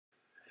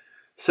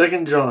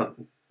2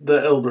 John,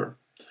 the elder.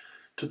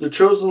 To the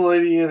chosen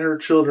lady and her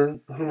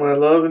children, whom I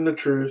love in the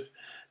truth,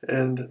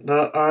 and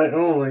not I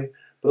only,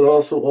 but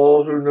also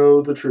all who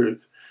know the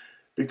truth,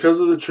 because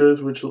of the truth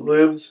which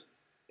lives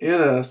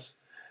in us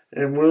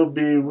and will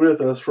be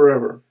with us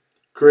forever.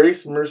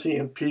 Grace, mercy,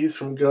 and peace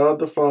from God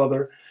the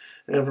Father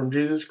and from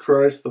Jesus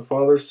Christ, the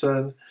Father's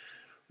Son,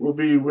 will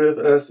be with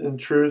us in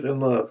truth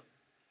and love.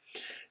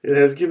 It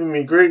has given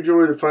me great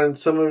joy to find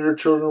some of your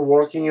children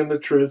walking in the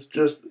truth,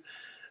 just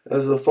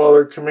as the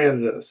Father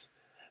commanded us.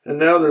 And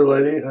now, dear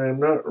lady, I am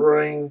not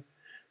writing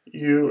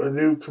you a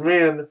new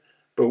command,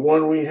 but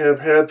one we have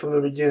had from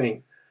the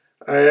beginning.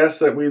 I ask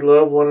that we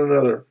love one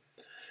another.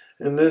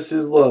 And this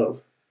is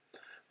love,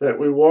 that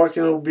we walk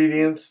in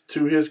obedience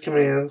to His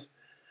commands,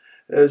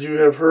 as you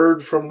have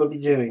heard from the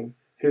beginning.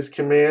 His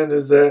command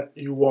is that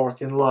you walk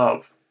in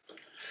love.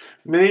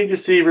 Many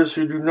deceivers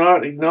who do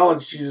not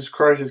acknowledge Jesus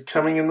Christ as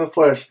coming in the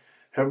flesh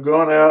have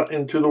gone out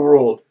into the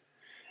world.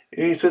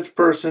 Any such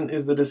person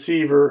is the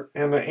deceiver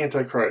and the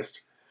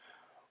antichrist.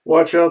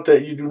 Watch out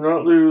that you do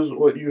not lose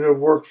what you have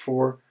worked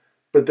for,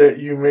 but that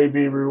you may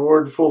be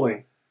rewarded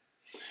fully.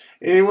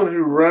 Anyone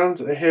who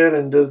runs ahead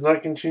and does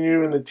not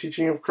continue in the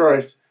teaching of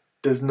Christ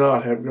does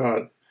not have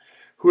God.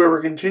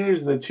 Whoever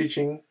continues in the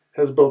teaching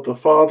has both the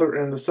Father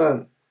and the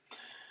Son.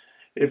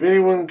 If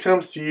anyone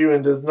comes to you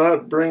and does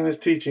not bring this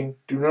teaching,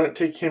 do not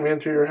take him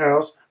into your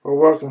house or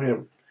welcome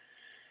him.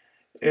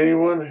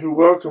 Anyone who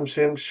welcomes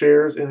him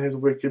shares in his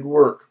wicked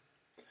work.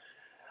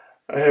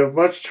 I have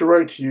much to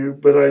write to you,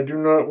 but I do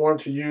not want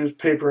to use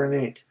paper and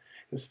ink.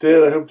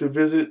 Instead, I hope to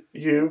visit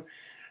you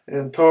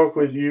and talk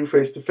with you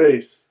face to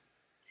face,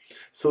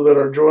 so that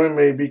our joy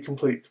may be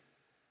complete.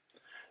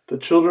 The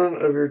children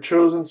of your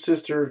chosen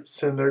sister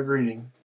send their greeting.